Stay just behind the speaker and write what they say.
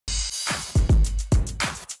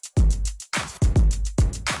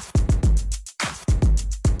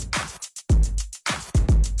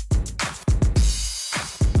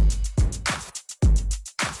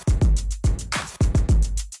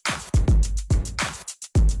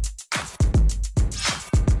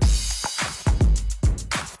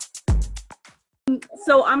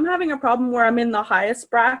So I'm having a problem where I'm in the highest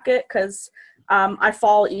bracket because I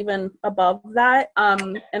fall even above that.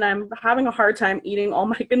 And I'm having a hard time eating all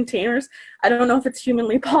my containers. I don't know if it's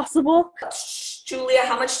humanly possible. Julia,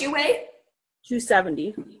 how much do you weigh?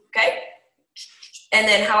 270. Okay. And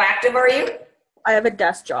then how active are you? I have a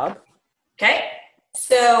desk job. Okay.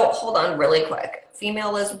 So hold on really quick.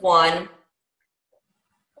 Female is 1.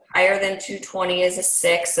 Higher than 220 is a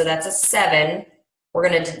 6, so that's a 7. We're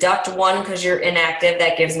going to deduct 1 because you're inactive.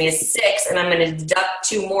 That gives me a 6, and I'm going to deduct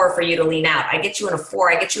 2 more for you to lean out. I get you in a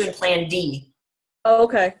 4. I get you in plan D. Oh,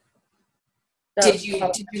 okay. Did you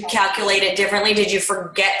calculate it differently? Did you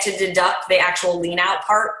forget to deduct the actual lean out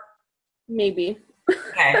part? Maybe.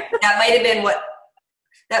 Okay. That might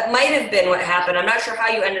have been what happened. I'm not sure how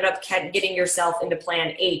you ended up getting yourself into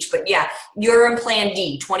plan H, but yeah, you're in plan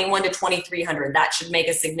D, 21 to 2300. That should make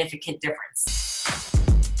a significant difference.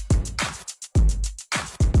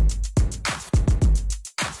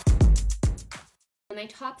 My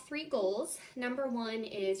top 3 goals. Number 1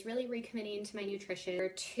 is really recommitting to my nutrition.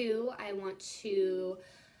 Number 2, I want to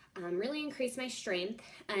really increase my strength.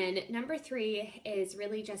 And number 3 is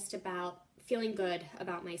really just about feeling good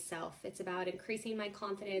about myself. It's about increasing my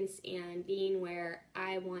confidence and being where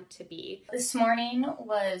I want to be. This morning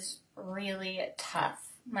was really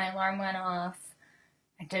tough. My alarm went off.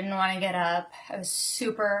 I didn't want to get up. I was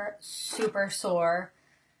super, super sore.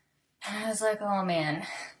 And I was like, oh man,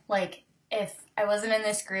 like if I wasn't in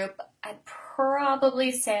this group, I'd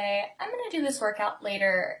probably say, I'm going to do this workout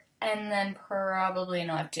later and then probably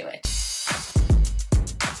not do it.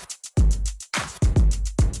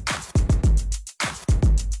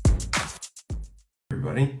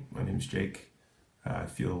 Everybody, my name's Jake. I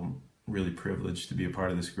feel really privileged to be a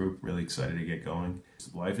part of this group, really excited to get going.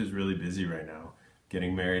 Life is really busy right now.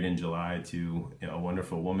 Getting married in July to a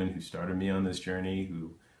wonderful woman who started me on this journey,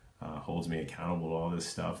 who holds me accountable to all this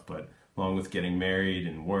stuff, but along with getting married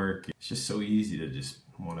and work, it's just so easy to just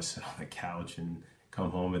want to sit on the couch and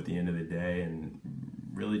come home at the end of the day and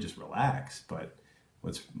really just relax. But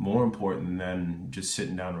what's more important than just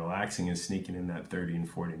sitting down relaxing is sneaking in that 30 and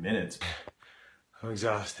 40 minutes. I'm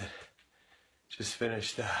exhausted. Just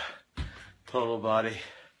finished total body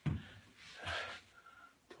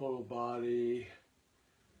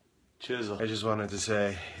chisel. I just wanted to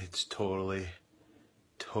say it's totally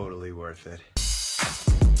worth it.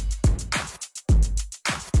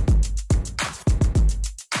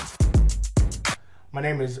 My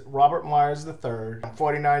name is Robert Myers III. I'm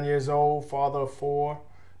 49 years old, father of 4,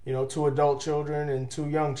 2 adult children and 2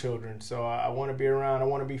 young children. So I want to be around, I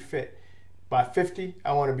want to be fit. By 50,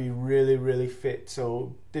 I want to be really, really fit.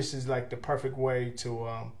 So this is like the perfect way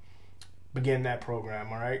to begin that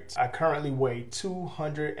program, all right? I currently weigh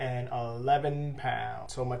 211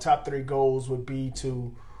 pounds. So my top 3 goals would be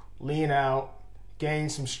to lean out, gain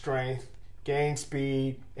some strength, gain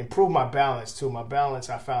speed, improve my balance too. My balance,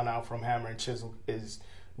 I found out from hammer and chisel, is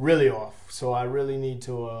really off. So I really need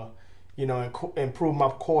to, improve my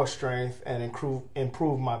core strength and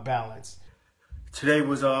improve my balance. Today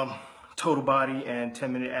was total body and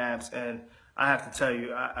 10-minute abs, and I have to tell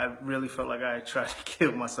you, I really felt like I tried to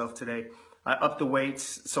kill myself today. I upped the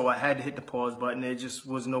weights, so I had to hit the pause button. There just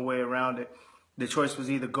was no way around it. The choice was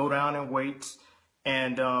either go down in weights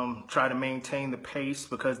and try to maintain the pace,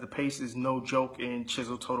 because the pace is no joke in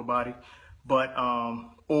chisel total body, but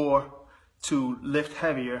or to lift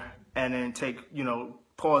heavier and then take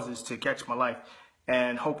pauses to catch my life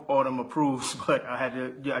and hope Autumn approves. But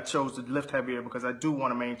I chose to lift heavier because I do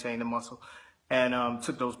want to maintain the muscle, and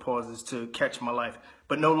took those pauses to catch my life,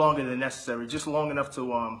 but no longer than necessary, just long enough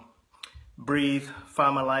to breathe,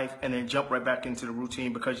 find my life, and then jump right back into the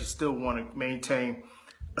routine, because you still want to maintain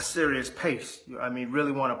a serious pace. I mean,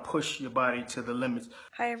 really want to push your body to the limits.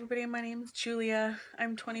 Hi everybody, my name is Julia.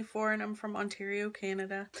 I'm 24 and I'm from Ontario,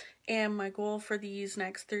 Canada. And my goal for these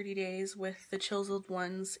next 30 days with the Chiseled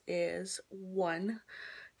Ones is 1,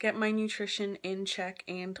 get my nutrition in check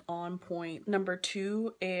and on point. Number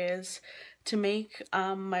 2 is to make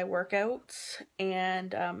my workouts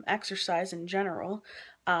and exercise in general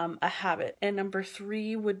a habit. And number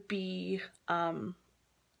 3 would be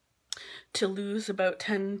to lose about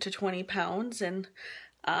 10 to 20 pounds and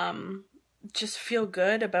just feel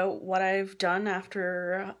good about what I've done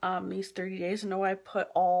after these 30 days. I know I put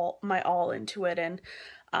my all into it and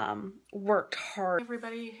worked hard.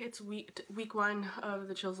 Everybody, it's week 1 of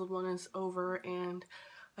the Chiseled One is over, and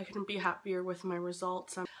I couldn't be happier with my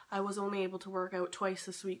results. I was only able to work out twice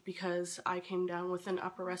this week because I came down with an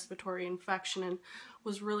upper respiratory infection and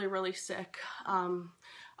was really, really sick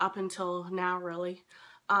up until now, really.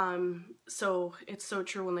 So it's so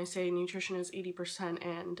true when they say nutrition is 80%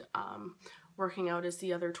 and working out is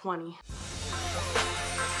the other 20.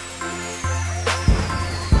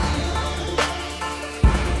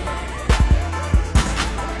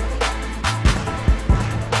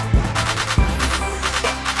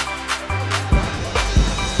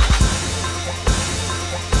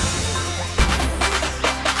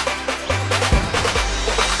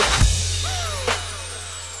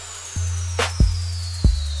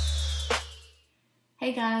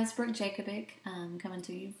 Hey guys, Brooke Jacobic, coming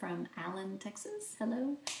to you from Allen, Texas.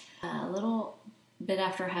 Hello. A little bit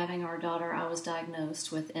after having our daughter, I was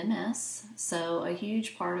diagnosed with MS. So a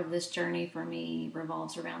huge part of this journey for me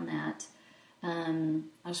revolves around that.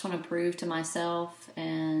 I just want to prove to myself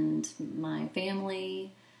and my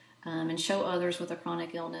family and show others with a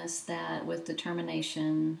chronic illness that with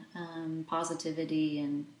determination, positivity,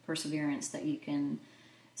 and perseverance that you can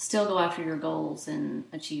still go after your goals and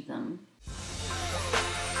achieve them.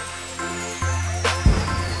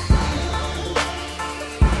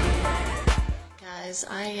 Guys,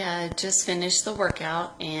 I just finished the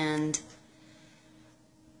workout and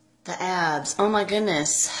the abs, oh my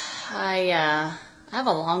goodness, I have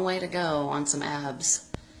a long way to go on some abs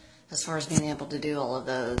as far as being able to do all of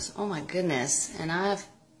those. Oh my goodness. And I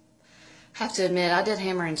have to admit, I did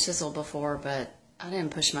hammer and chisel before, but I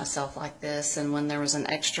didn't push myself like this. And when there was an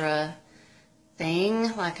extra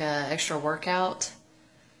thing, like a extra workout,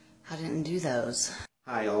 I didn't do those.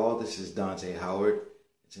 Hi all, this is Dante Howard.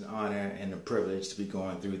 It's an honor and a privilege to be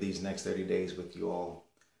going through these next 30 days with you all.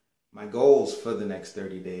 My goals for the next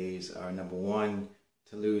 30 days are, number one,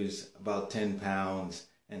 to lose about 10 pounds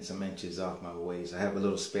and some inches off my waist. I have a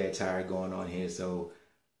little spare tire going on here, so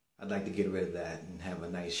I'd like to get rid of that and have a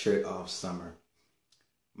nice shirt off summer.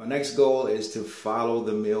 My next goal is to follow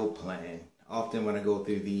the meal plan. Often when I go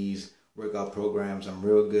through these workout programs, I'm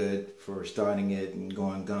real good for starting it and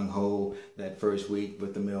going gung-ho that first week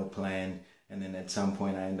with the meal plan, and then at some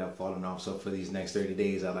point I end up falling off. So for these next 30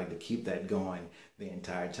 days, I'd like to keep that going the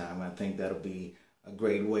entire time. I think that'll be a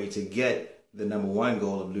great way to get the number one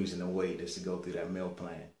goal of losing the weight, is to go through that meal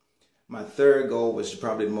plan. My third goal, which is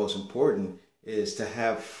probably the most important, is to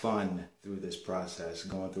have fun through this process,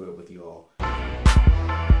 going through it with you all.